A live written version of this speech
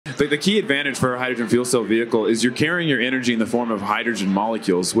The key advantage for a hydrogen fuel cell vehicle is you're carrying your energy in the form of hydrogen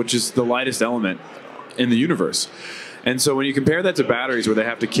molecules, which is the lightest element in the universe. And so when you compare that to batteries, where they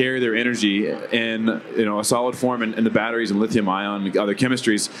have to carry their energy in a solid form in the batteries and lithium ion and other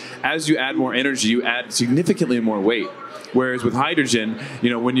chemistries, as you add more energy, you add significantly more weight. Whereas with hydrogen,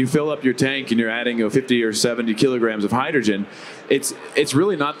 when you fill up your tank and you're adding 50 or 70 kilograms of hydrogen, it's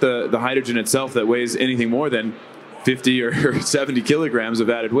really not the hydrogen itself that weighs anything more than 50 or 70 kilograms of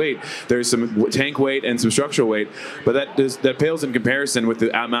added weight. There's some tank weight and some structural weight, but that pales in comparison with the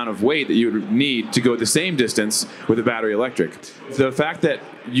amount of weight that you would need to go the same distance with a battery electric. The fact that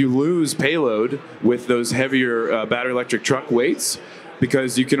you lose payload with those heavier battery electric truck weights,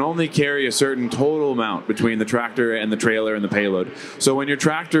 because you can only carry a certain total amount between the tractor and the trailer and the payload. So when your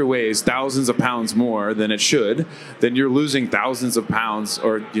tractor weighs thousands of pounds more than it should, then you're losing thousands of pounds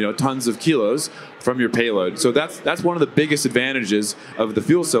or tons of kilos from your payload. So that's one of the biggest advantages of the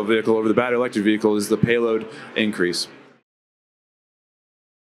fuel cell vehicle over the battery electric vehicle, is the payload increase.